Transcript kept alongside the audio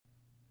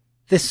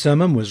This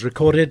sermon was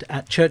recorded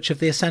at Church of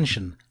the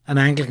Ascension, an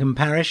Anglican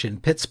parish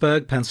in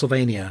Pittsburgh,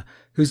 Pennsylvania,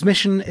 whose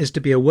mission is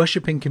to be a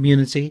worshipping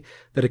community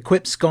that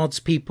equips God's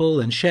people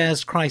and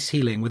shares Christ's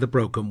healing with a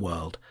broken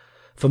world.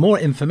 For more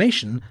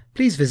information,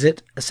 please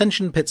visit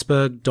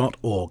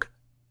ascensionpittsburgh.org.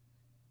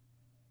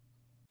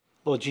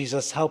 Lord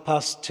Jesus, help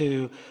us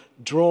to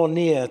draw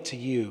near to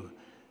you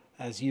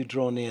as you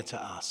draw near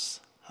to us.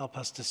 Help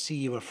us to see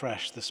you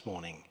afresh this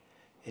morning.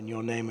 In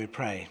your name we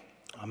pray.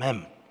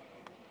 Amen.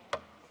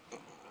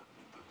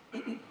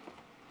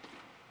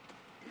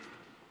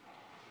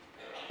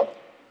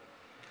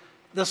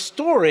 The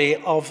story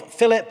of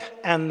Philip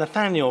and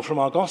Nathanael from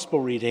our gospel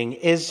reading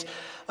is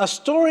a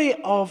story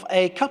of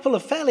a couple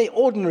of fairly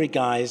ordinary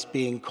guys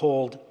being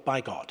called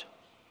by God.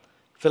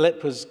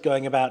 Philip was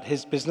going about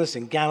his business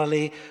in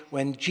Galilee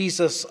when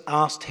Jesus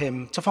asked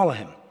him to follow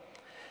him.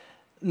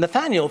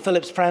 Nathanael,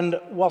 Philip's friend,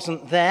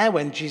 wasn't there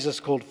when Jesus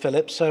called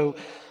Philip, so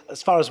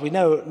as far as we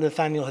know,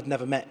 Nathanael had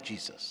never met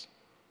Jesus.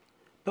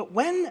 But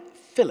when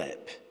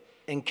Philip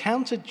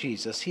encountered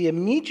Jesus, he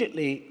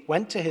immediately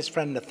went to his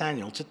friend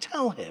Nathanael to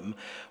tell him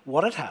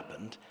what had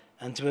happened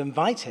and to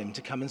invite him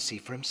to come and see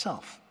for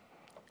himself.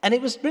 And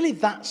it was really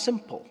that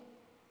simple.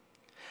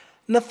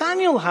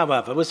 Nathanael,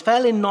 however, was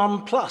fairly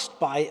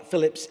nonplussed by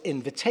Philip's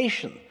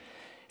invitation.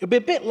 It would be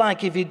a bit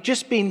like if he'd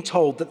just been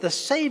told that the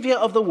Savior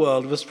of the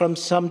world was from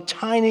some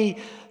tiny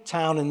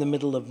town in the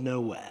middle of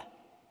nowhere.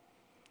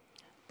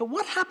 But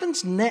what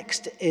happens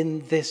next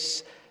in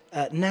this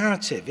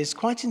narrative is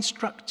quite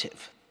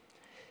instructive.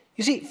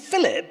 You see,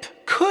 Philip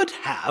could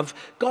have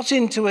got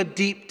into a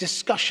deep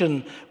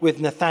discussion with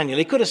Nathanael.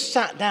 He could have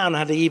sat down,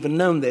 had he even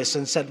known this,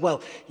 and said,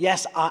 well,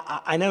 yes,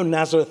 I know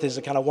Nazareth is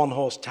a kind of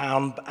one-horse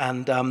town,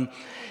 and,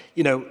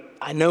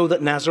 I know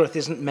that Nazareth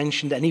isn't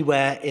mentioned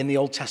anywhere in the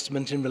Old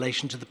Testament in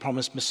relation to the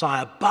promised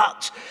Messiah,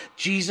 but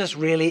Jesus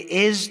really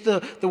is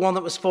the one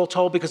that was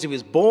foretold because he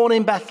was born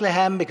in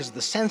Bethlehem, because of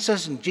the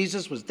census, and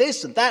Jesus was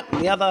this and that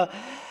and the other.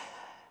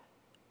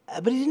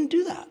 But he didn't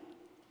do that.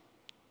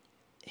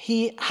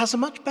 He has a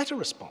much better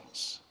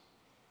response.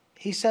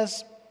 He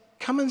says,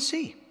 come and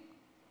see.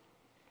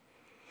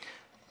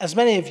 As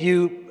many of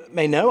you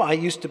may know, I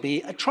used to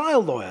be a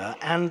trial lawyer,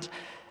 and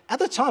at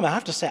the time, I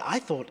have to say, I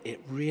thought it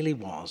really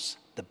was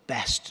the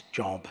best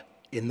job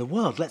in the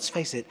world. Let's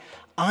face it,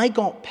 I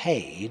got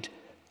paid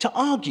to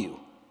argue.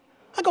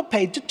 I got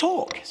paid to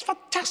talk. It's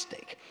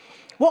fantastic.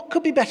 What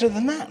could be better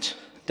than that?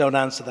 Don't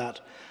answer that.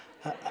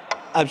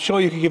 I'm sure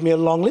you could give me a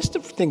long list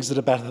of things that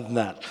are better than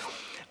that.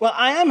 Well,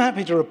 I am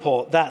happy to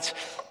report that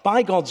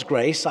by God's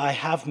grace, I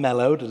have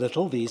mellowed a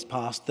little these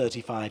past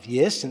 35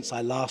 years since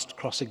I last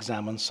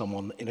cross-examined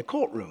someone in a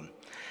courtroom.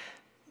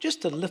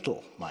 Just a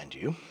little, mind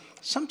you.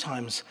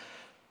 Sometimes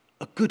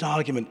a good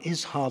argument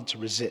is hard to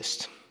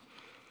resist.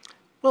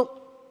 Well,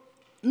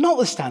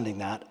 notwithstanding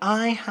that,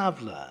 I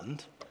have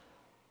learned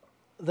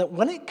that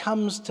when it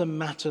comes to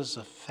matters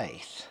of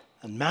faith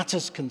and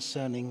matters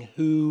concerning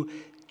who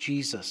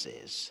Jesus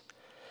is,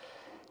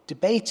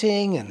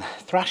 debating and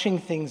thrashing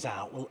things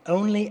out will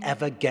only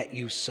ever get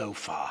you so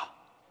far.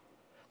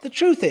 The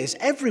truth is,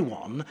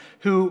 everyone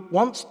who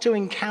wants to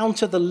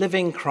encounter the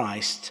living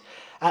Christ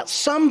at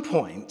some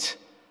point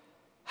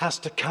has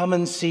to come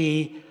and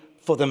see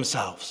for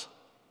themselves.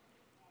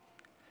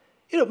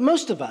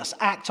 Most of us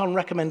act on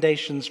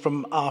recommendations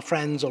from our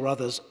friends or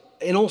others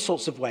in all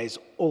sorts of ways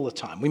all the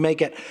time. We may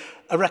get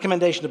a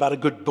recommendation about a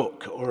good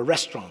book or a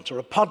restaurant or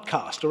a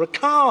podcast or a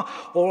car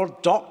or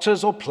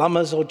doctors or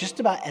plumbers or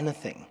just about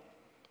anything.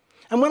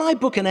 And when I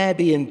book an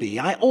Airbnb,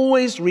 I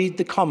always read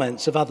the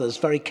comments of others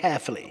very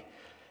carefully.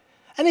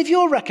 And if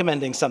you're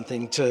recommending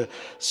something to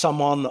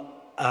someone,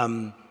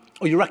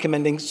 or you're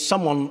recommending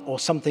someone or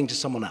something to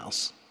someone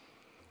else,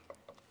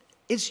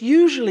 it's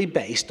usually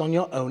based on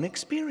your own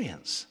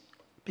experience.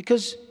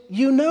 Because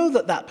you know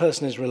that that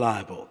person is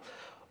reliable,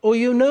 or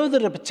you know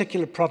that a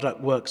particular product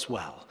works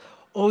well,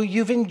 or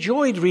you've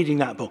enjoyed reading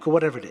that book, or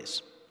whatever it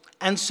is.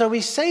 And so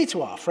we say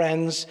to our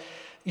friends,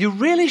 you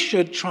really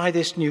should try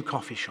this new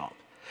coffee shop.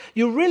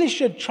 You really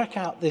should check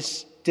out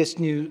this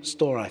new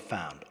store I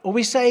found. Or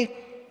we say,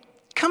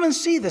 come and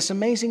see this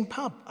amazing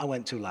pub I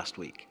went to last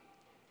week.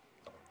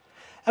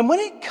 And when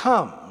it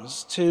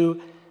comes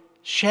to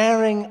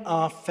sharing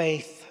our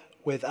faith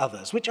with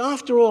others, which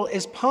after all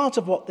is part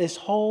of what this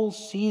whole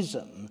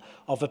season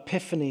of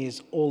Epiphany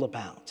is all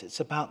about. It's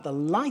about the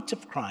light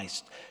of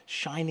Christ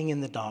shining in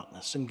the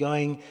darkness and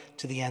going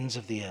to the ends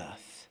of the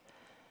earth.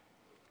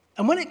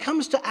 And when it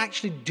comes to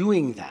actually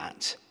doing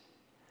that,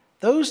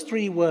 those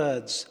three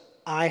words,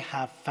 I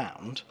have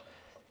found,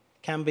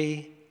 can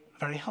be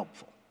very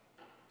helpful.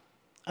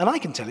 And I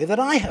can tell you that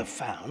I have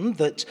found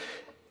that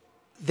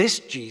this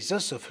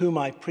Jesus of whom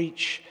I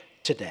preach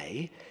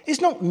today is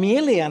not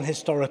merely an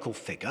historical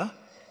figure.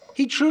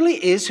 He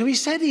truly is who he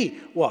said he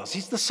was.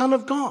 He's the Son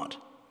of God.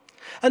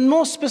 And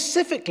more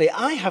specifically,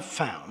 I have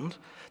found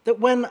that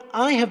when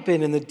I have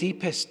been in the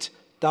deepest,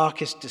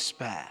 darkest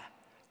despair,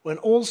 when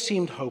all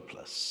seemed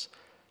hopeless,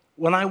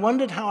 when I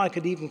wondered how I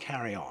could even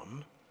carry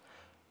on,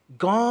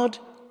 God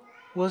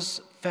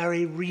was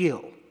very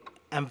real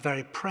and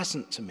very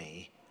present to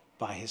me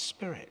by his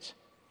Spirit.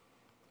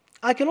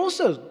 I can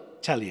also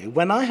tell you,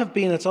 when I have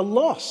been at a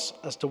loss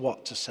as to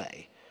what to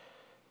say,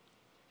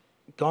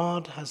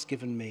 God has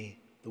given me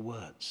the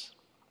words.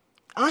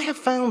 I have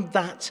found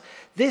that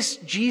this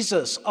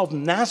Jesus of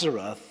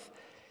Nazareth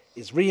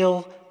is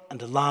real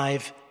and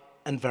alive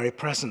and very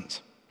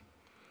present.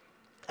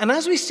 And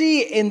as we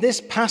see in this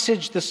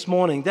passage this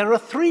morning, there are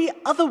 3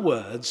 other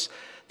words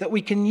that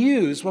we can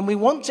use when we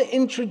want to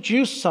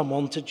introduce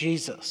someone to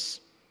Jesus.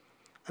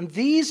 And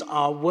these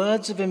are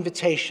words of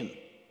invitation.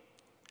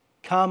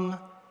 Come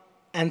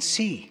and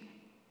see.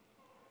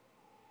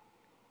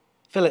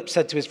 Philip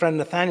said to his friend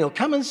Nathanael,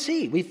 "Come and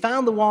see. We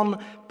found the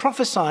one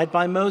prophesied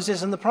by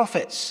Moses and the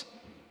prophets."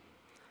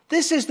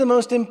 This is the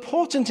most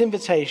important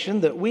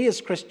invitation that we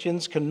as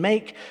Christians can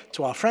make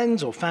to our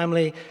friends or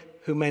family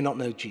who may not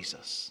know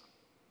Jesus.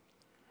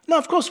 Now,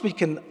 of course, we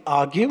can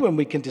argue and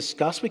we can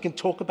discuss, we can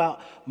talk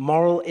about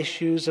moral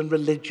issues and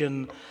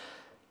religion,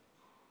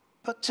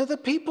 but to the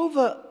people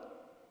that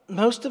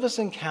most of us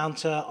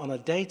encounter on a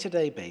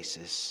day-to-day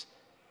basis,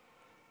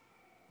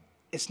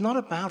 it's not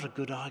about a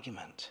good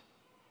argument.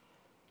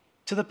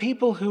 To the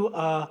people who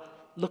are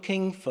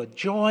looking for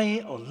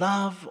joy or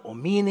love or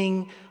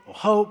meaning or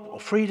hope or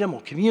freedom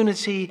or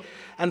community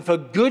and for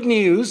good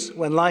news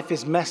when life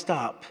is messed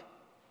up,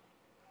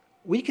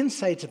 we can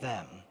say to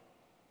them,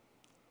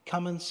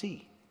 come and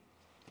see.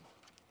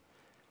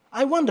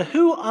 I wonder,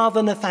 who are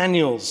the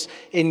Nathaniels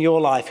in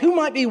your life? Who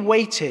might be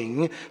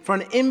waiting for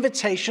an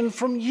invitation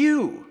from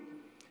you?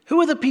 Who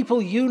are the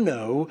people you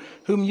know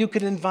whom you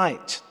could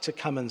invite to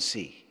come and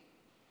see?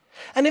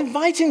 And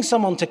inviting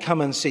someone to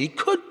come and see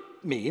could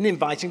mean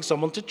inviting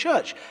someone to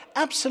church.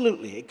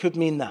 Absolutely, it could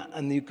mean that,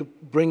 and you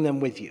could bring them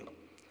with you.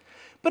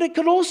 But it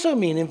could also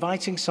mean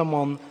inviting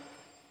someone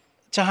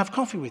to have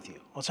coffee with you,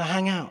 or to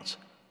hang out,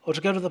 or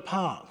to go to the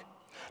park.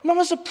 Not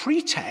as a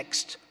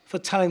pretext for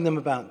telling them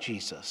about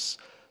Jesus,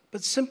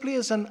 but simply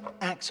as an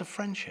act of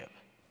friendship.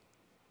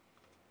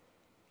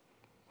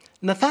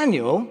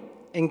 Nathanael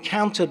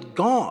encountered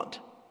God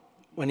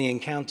when he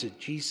encountered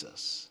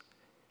Jesus.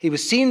 He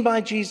was seen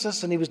by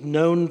Jesus and he was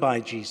known by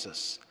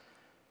Jesus.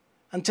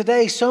 And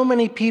today, so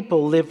many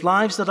people live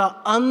lives that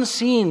are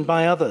unseen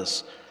by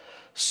others.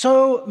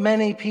 So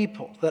many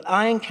people that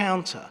I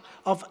encounter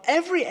of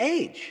every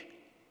age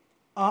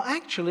are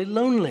actually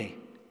lonely.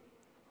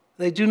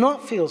 They do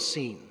not feel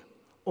seen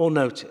or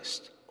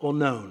noticed or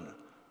known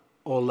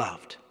or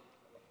loved.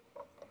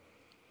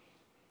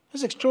 It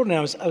was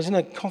extraordinary. I was in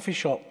a coffee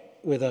shop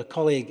with a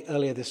colleague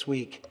earlier this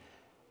week,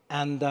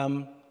 and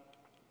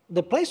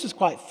the place was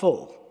quite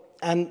full,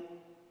 and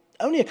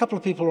only a couple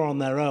of people were on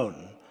their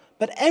own.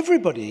 But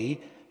everybody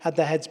had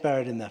their heads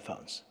buried in their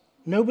phones.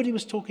 Nobody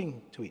was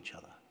talking to each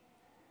other.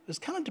 It was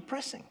kind of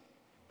depressing.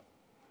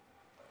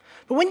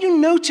 But when you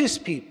notice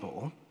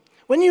people,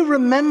 when you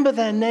remember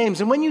their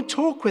names, and when you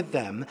talk with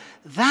them,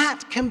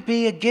 that can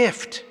be a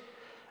gift,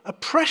 a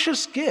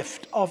precious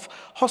gift of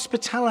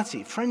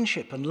hospitality,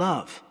 friendship, and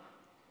love.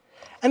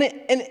 And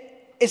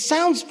it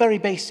sounds very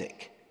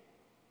basic,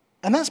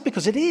 and that's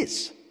because it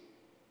is.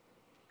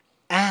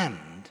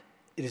 And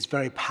it is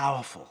very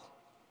powerful.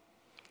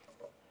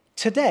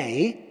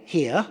 Today,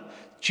 here,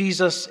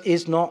 Jesus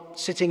is not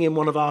sitting in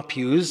one of our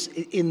pews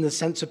in the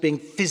sense of being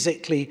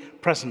physically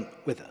present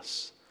with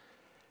us.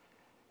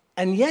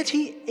 And yet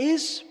he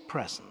is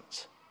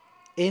present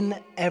in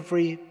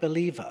every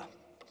believer.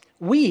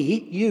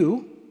 We,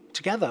 you,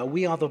 together,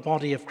 we are the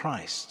body of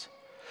Christ.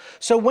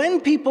 So when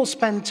people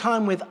spend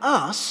time with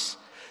us,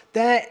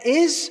 there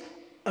is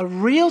a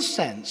real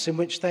sense in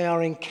which they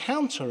are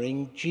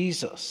encountering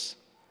Jesus.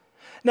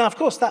 Now, of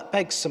course, that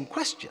begs some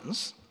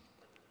questions.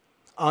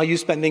 Are you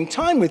spending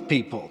time with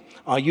people?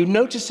 Are you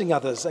noticing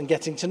others and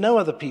getting to know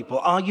other people?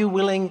 Are you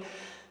willing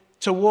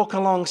to walk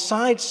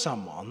alongside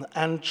someone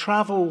and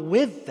travel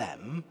with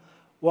them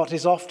what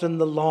is often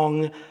the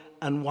long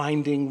and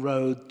winding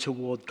road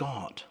toward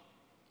God?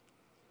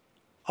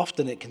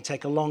 Often it can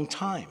take a long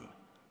time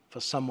for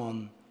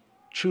someone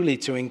truly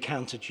to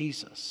encounter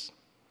Jesus.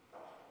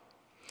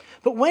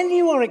 But when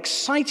you are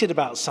excited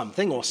about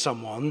something or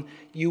someone,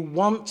 you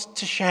want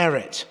to share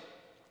it.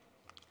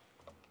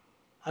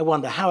 I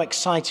wonder, how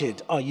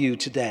excited are you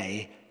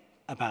today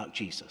about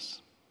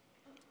Jesus?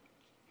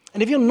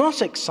 And if you're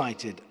not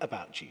excited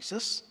about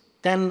Jesus,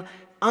 then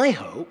I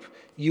hope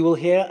you will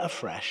hear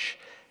afresh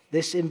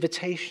this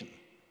invitation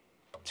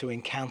to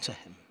encounter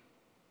him.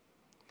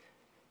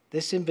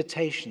 This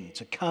invitation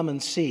to come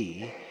and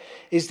see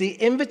is the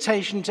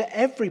invitation to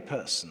every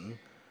person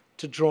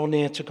to draw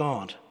near to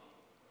God.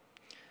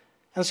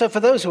 And so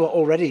for those who are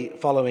already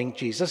following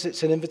Jesus,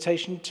 it's an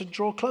invitation to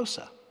draw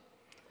closer.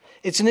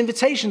 It's an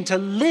invitation to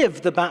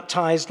live the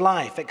baptized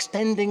life,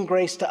 extending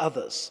grace to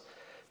others,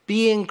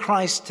 being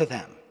Christ to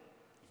them,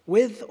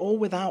 with or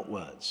without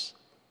words.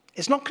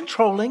 It's not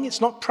controlling,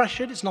 it's not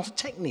pressured, it's not a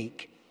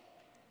technique.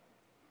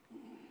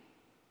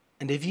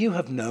 And if you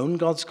have known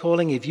God's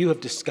calling, if you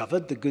have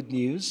discovered the good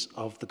news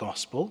of the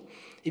gospel,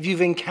 if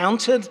you've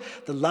encountered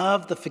the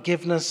love, the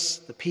forgiveness,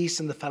 the peace,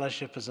 and the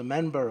fellowship as a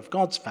member of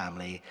God's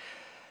family,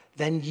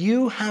 then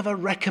you have a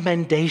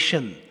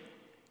recommendation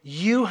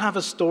You have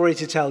a story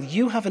to tell.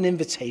 You have an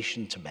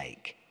invitation to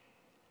make.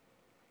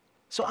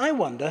 So I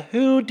wonder,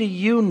 who do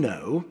you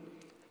know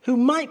who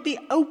might be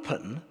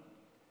open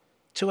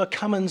to a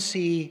come and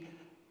see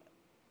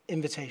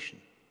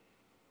invitation?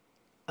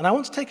 And I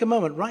want to take a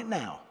moment right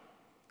now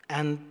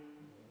and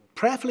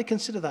prayerfully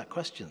consider that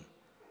question.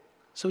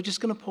 So we're just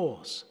going to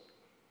pause.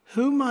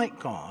 Who might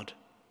God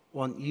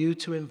want you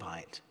to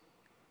invite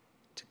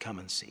to come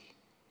and see?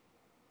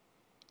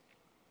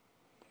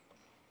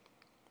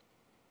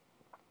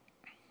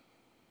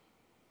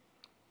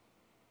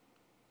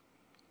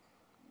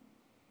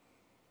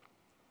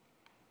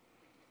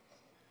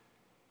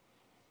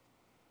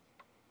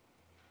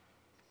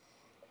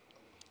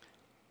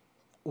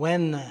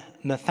 When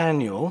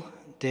Nathanael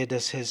did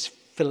as his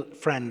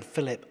friend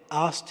Philip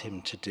asked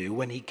him to do,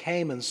 when he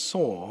came and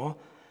saw,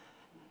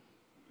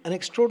 an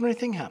extraordinary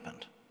thing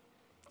happened.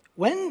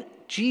 When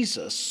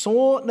Jesus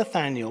saw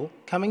Nathanael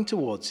coming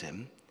towards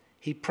him,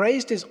 he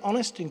praised his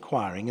honest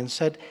inquiring and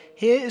said,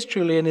 "Here is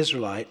truly an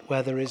Israelite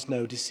where there is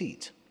no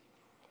deceit."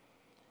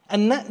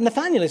 And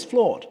Nathanael is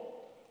floored.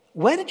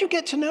 "Where did you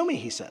get to know me?"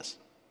 he says.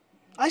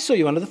 "I saw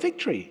you under the fig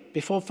tree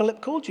before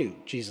Philip called you,"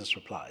 Jesus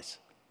replies.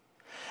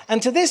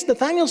 And to this,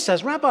 Nathanael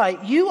says,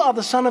 "Rabbi, you are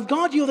the Son of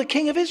God, you're the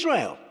King of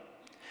Israel."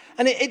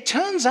 And it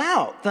turns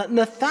out that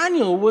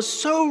Nathanael was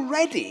so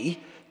ready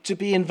to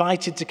be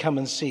invited to come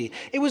and see.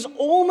 It was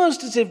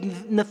almost as if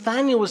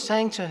Nathanael was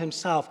saying to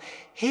himself,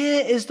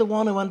 here is the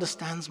one who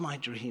understands my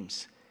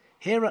dreams.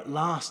 Here at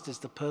last is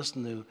the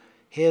person who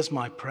hears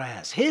my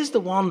prayers. Here's the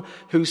one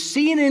who's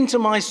seen into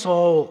my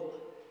soul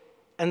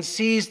and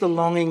sees the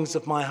longings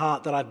of my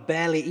heart that I've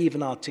barely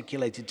even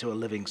articulated to a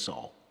living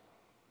soul.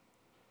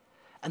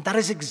 And that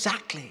is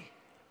exactly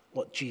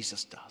what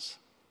Jesus does.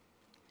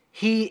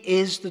 He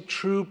is the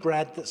true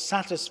bread that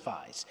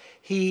satisfies.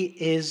 He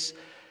is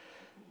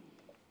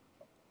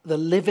the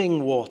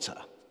living water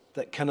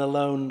that can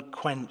alone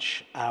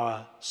quench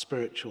our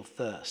spiritual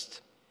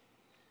thirst.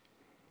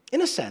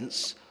 In a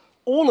sense,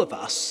 all of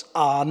us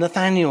are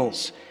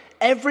Nathanaels.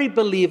 Every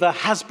believer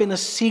has been a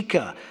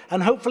seeker,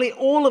 and hopefully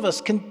all of us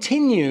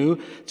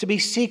continue to be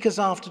seekers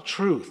after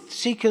truth,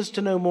 seekers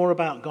to know more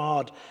about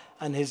God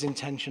and his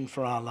intention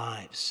for our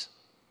lives.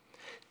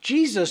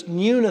 Jesus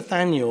knew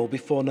Nathanael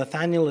before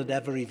Nathanael had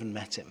ever even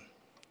met him.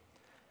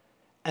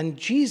 And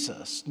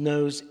Jesus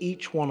knows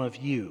each one of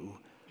you,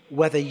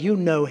 whether you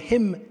know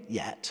him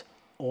yet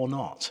or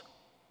not.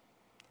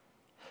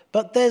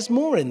 But there's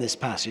more in this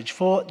passage,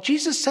 for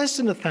Jesus says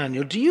to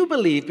Nathanael, "Do you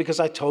believe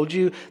because I told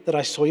you that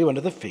I saw you under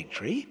the fig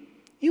tree?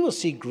 You will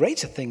see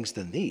greater things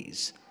than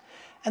these."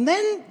 And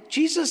then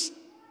Jesus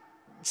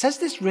says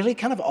this really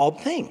kind of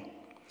odd thing.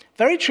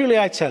 "Very truly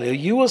I tell you,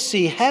 you will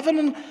see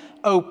heaven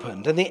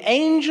opened and the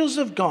angels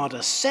of God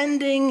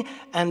ascending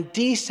and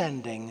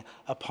descending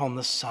upon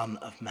the Son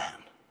of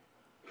Man."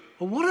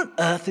 Well, what on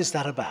earth is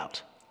that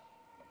about?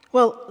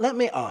 Well, let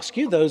me ask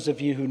you, those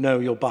of you who know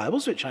your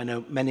Bibles, which I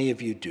know many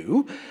of you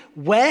do,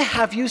 where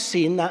have you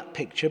seen that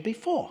picture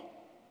before?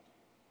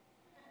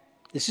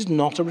 This is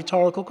not a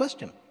rhetorical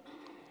question.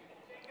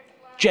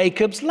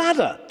 Jacob's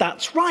ladder,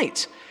 that's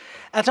right.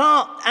 At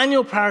our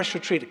annual parish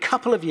retreat a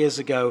couple of years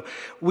ago,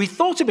 we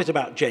thought a bit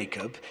about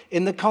Jacob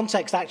in the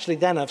context actually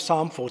then of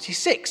Psalm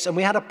 46, and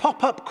we had a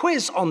pop-up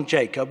quiz on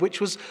Jacob, which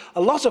was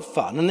a lot of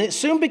fun, and it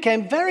soon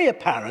became very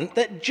apparent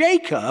that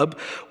Jacob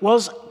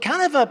was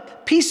kind of a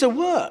piece of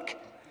work.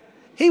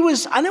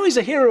 I know he's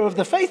a hero of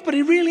the faith, but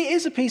he really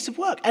is a piece of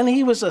work. And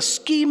he was a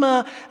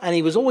schemer, and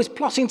he was always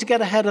plotting to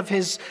get ahead of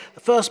his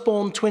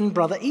firstborn twin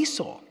brother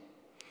Esau.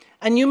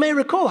 And you may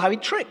recall how he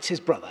tricked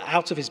his brother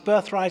out of his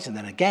birthright, and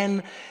then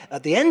again,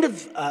 at the end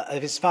of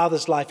his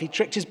father's life, he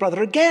tricked his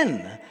brother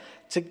again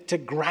to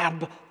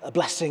grab a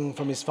blessing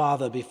from his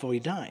father before he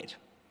died.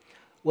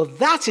 Well,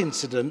 that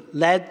incident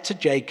led to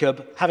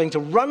Jacob having to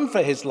run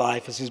for his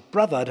life as his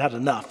brother had had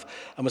enough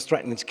and was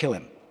threatening to kill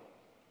him.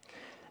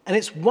 And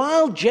it's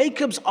while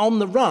Jacob's on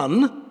the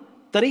run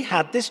that he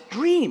had this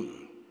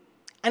dream.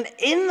 And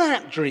in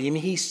that dream,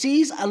 he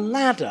sees a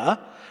ladder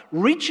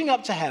reaching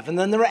up to heaven,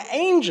 and there are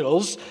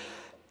angels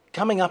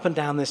coming up and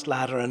down this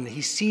ladder, and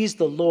he sees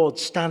the Lord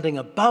standing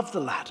above the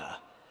ladder,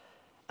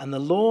 and the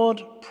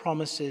Lord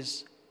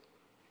promises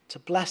to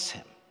bless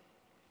him.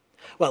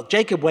 Well,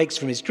 Jacob wakes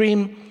from his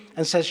dream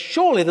and says,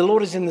 "Surely the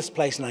Lord is in this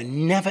place, and I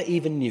never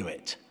even knew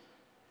it.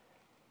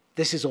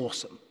 This is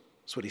awesome."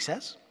 That's what he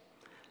says.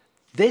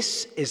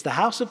 "This is the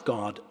house of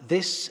God.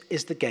 This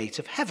is the gate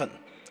of heaven."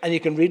 And you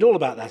can read all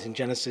about that in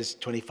Genesis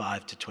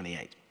 25 to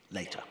 28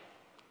 later.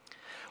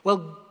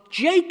 Well,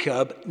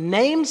 Jacob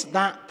names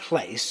that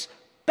place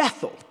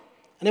Bethel.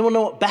 Anyone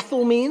know what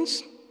Bethel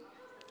means?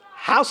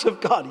 House of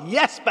God.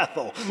 Yes,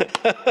 Bethel.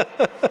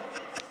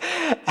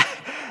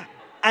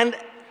 And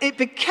it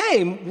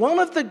became one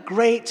of the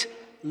great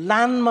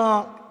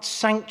landmark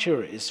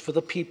sanctuaries for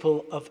the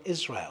people of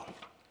Israel.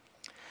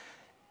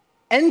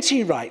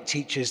 N.T. Wright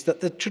teaches that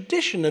the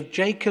tradition of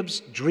Jacob's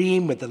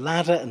dream with the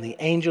ladder and the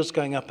angels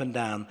going up and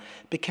down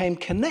became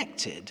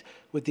connected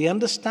with the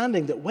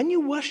understanding that when you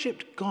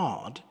worshipped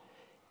God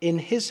in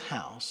his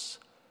house,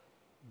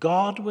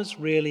 God was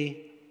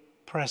really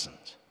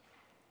present.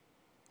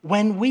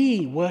 When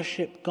we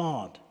worship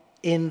God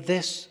in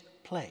this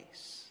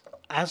place,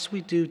 as we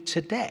do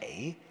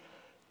today,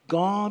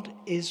 God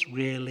is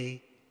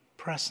really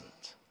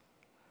present,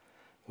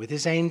 with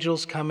his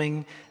angels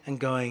coming and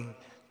going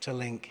to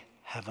link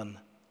heaven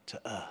to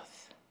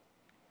earth.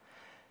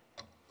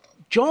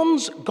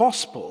 John's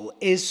gospel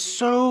is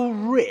so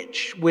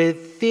rich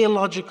with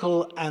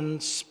theological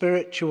and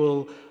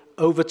spiritual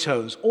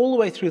overtones all the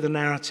way through the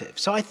narrative.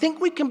 So I think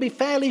we can be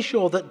fairly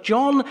sure that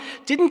John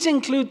didn't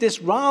include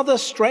this rather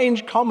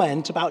strange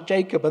comment about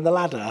Jacob and the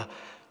ladder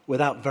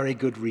without very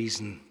good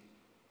reason.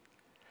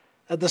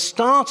 At the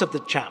start of the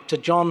chapter,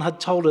 John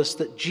had told us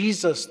that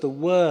Jesus, the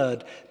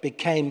Word,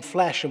 became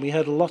flesh, and we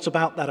heard a lot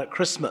about that at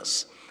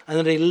Christmas, and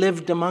that he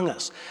lived among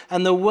us.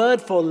 And the word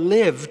for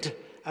lived,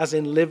 as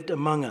in lived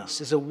among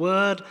us, is a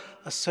word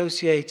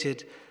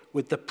associated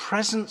with the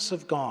presence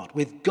of God,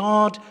 with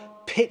God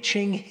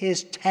pitching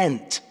his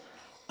tent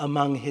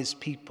among his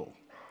people.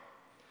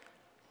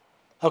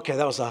 Okay,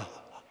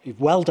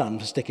 well done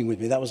for sticking with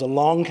me. That was a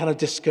long kind of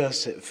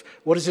discursive.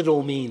 What does it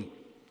all mean?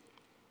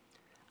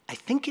 I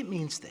think it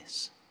means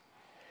this.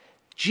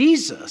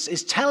 Jesus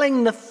is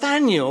telling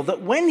Nathanael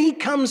that when he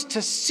comes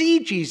to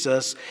see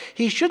Jesus,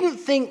 he shouldn't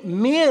think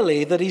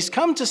merely that he's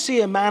come to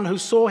see a man who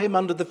saw him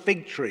under the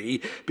fig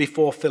tree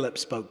before Philip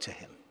spoke to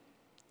him.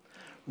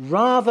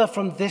 Rather,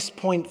 from this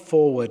point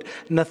forward,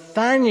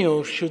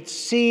 Nathanael should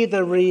see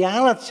the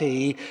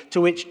reality to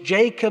which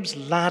Jacob's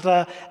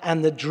ladder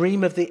and the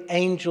dream of the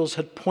angels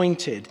had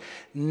pointed,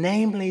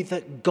 namely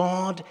that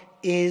God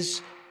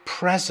is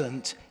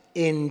present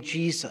in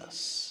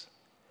Jesus.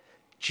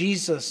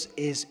 Jesus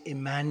is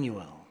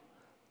Emmanuel,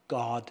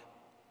 God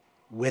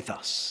with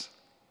us.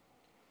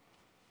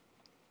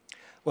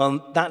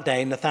 Well, that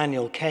day,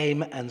 Nathanael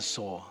came and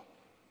saw.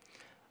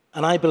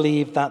 And I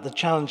believe that the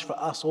challenge for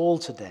us all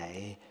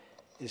today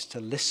is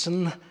to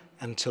listen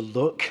and to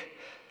look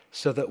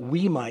so that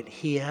we might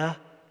hear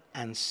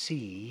and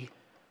see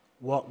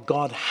what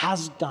God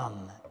has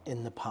done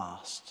in the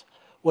past,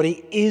 what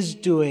he is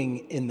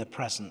doing in the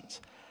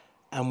present,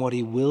 and what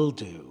he will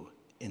do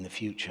in the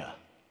future.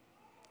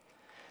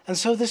 And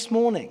so this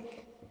morning,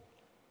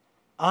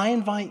 I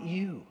invite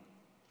you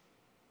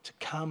to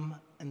come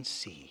and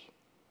see.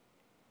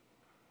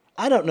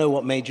 I don't know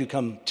what made you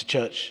come to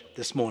church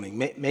this morning.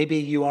 Maybe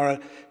you are a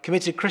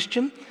committed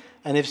Christian,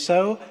 and if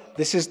so,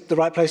 this is the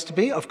right place to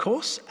be, of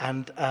course,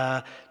 and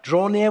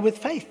draw near with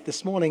faith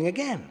this morning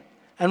again,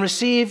 and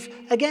receive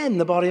again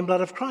the body and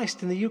blood of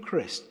Christ in the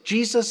Eucharist.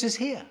 Jesus is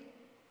here.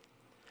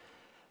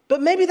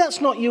 But maybe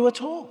that's not you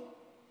at all.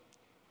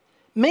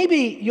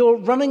 Maybe you're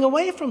running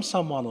away from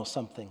someone or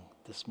something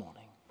this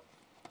morning.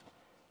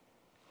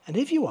 And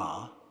if you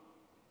are,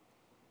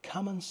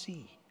 come and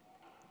see.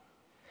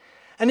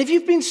 And if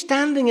you've been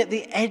standing at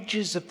the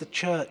edges of the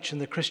church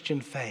and the Christian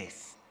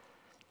faith,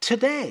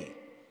 today,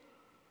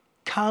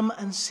 come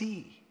and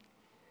see.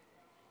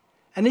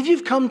 And if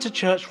you've come to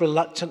church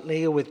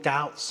reluctantly or with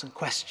doubts and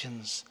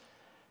questions,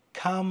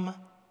 come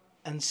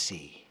and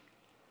see.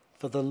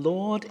 For the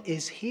Lord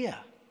is here.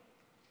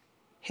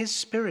 His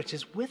Spirit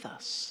is with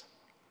us,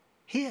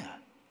 here,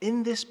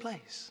 in this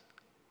place.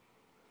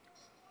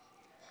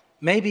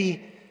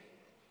 Maybe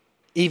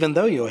even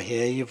though you're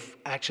here, you've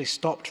actually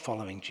stopped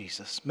following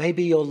Jesus.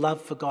 Maybe your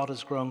love for God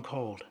has grown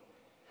cold.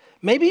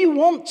 Maybe you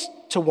want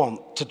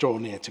to draw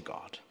near to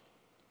God.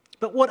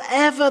 But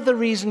whatever the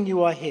reason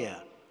you are here,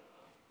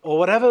 or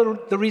whatever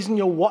the reason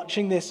you're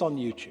watching this on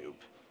YouTube,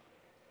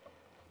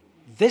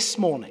 this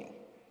morning,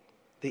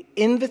 the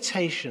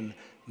invitation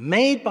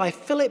made by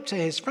Philip to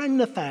his friend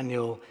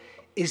Nathanael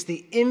is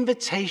the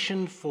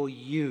invitation for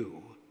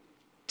you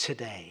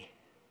today.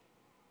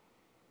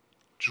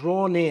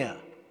 Draw near.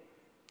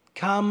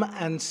 Come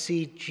and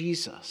see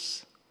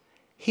Jesus.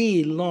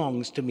 He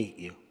longs to meet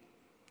you.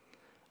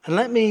 And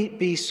let me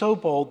be so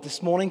bold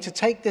this morning to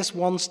take this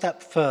one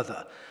step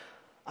further.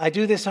 I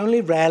do this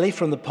only rarely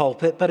from the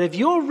pulpit, but if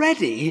you're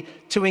ready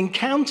to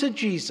encounter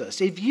Jesus,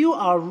 if you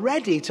are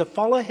ready to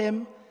follow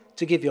him,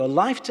 to give your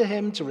life to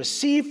him, to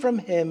receive from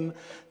him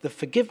the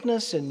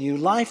forgiveness and new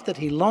life that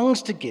he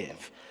longs to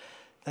give,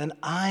 then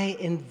I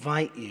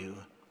invite you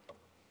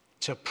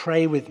to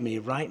pray with me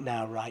right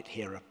now, right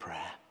here, a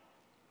prayer.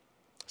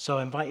 So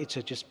I invite you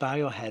to just bow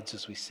your heads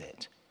as we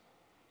sit.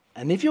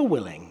 And if you're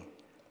willing,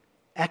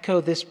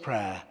 echo this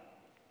prayer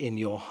in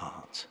your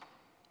heart.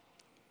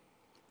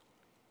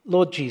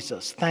 Lord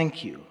Jesus,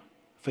 thank you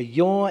for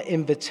your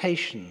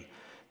invitation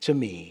to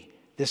me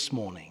this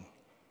morning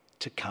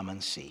to come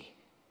and see.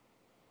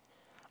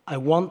 I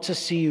want to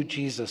see you,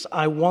 Jesus.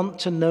 I want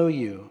to know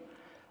you.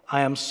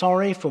 I am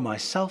sorry for my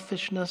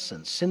selfishness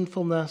and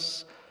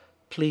sinfulness.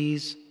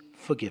 Please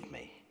forgive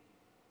me.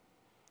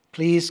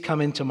 Please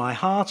come into my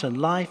heart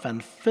and life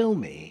and fill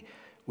me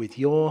with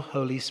your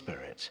Holy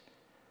Spirit.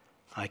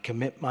 I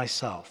commit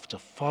myself to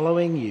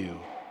following you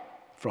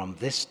from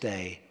this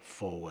day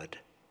forward.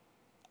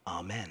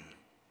 Amen.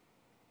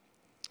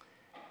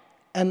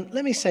 And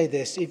let me say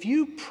this, if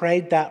you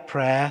prayed that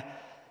prayer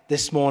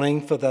this morning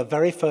for the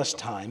very first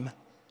time,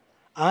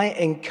 I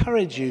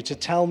encourage you to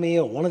tell me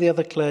or one of the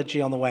other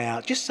clergy on the way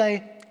out, just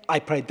say, I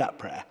prayed that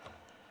prayer.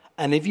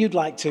 And if you'd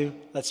like to,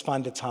 let's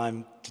find a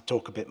time to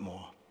talk a bit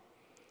more.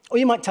 Or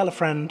you might tell a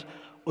friend,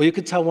 or you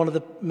could tell one of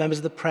the members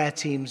of the prayer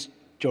teams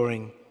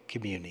during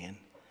communion.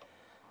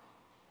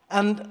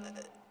 And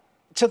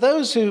to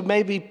those who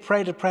maybe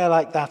prayed a prayer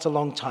like that a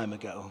long time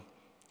ago,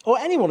 or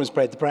anyone who's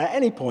prayed the prayer at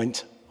any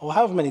point, or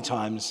however many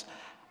times,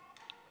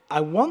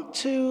 I want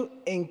to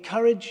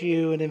encourage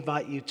you and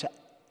invite you to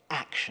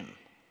action.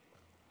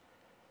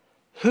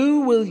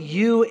 Who will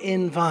you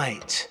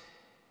invite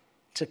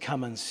to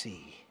come and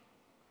see?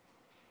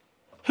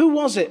 Who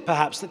was it,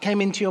 perhaps, that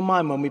came into your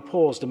mind when we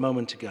paused a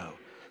moment ago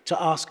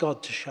to ask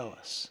God to show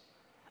us?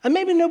 And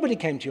maybe nobody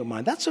came to your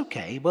mind. That's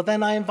okay. Well,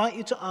 then I invite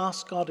you to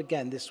ask God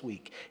again this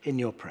week in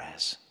your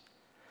prayers,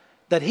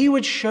 that he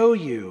would show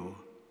you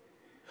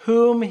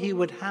whom he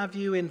would have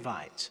you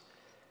invite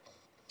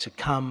to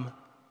come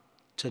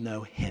to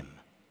know him.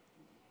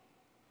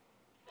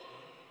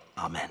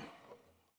 Amen.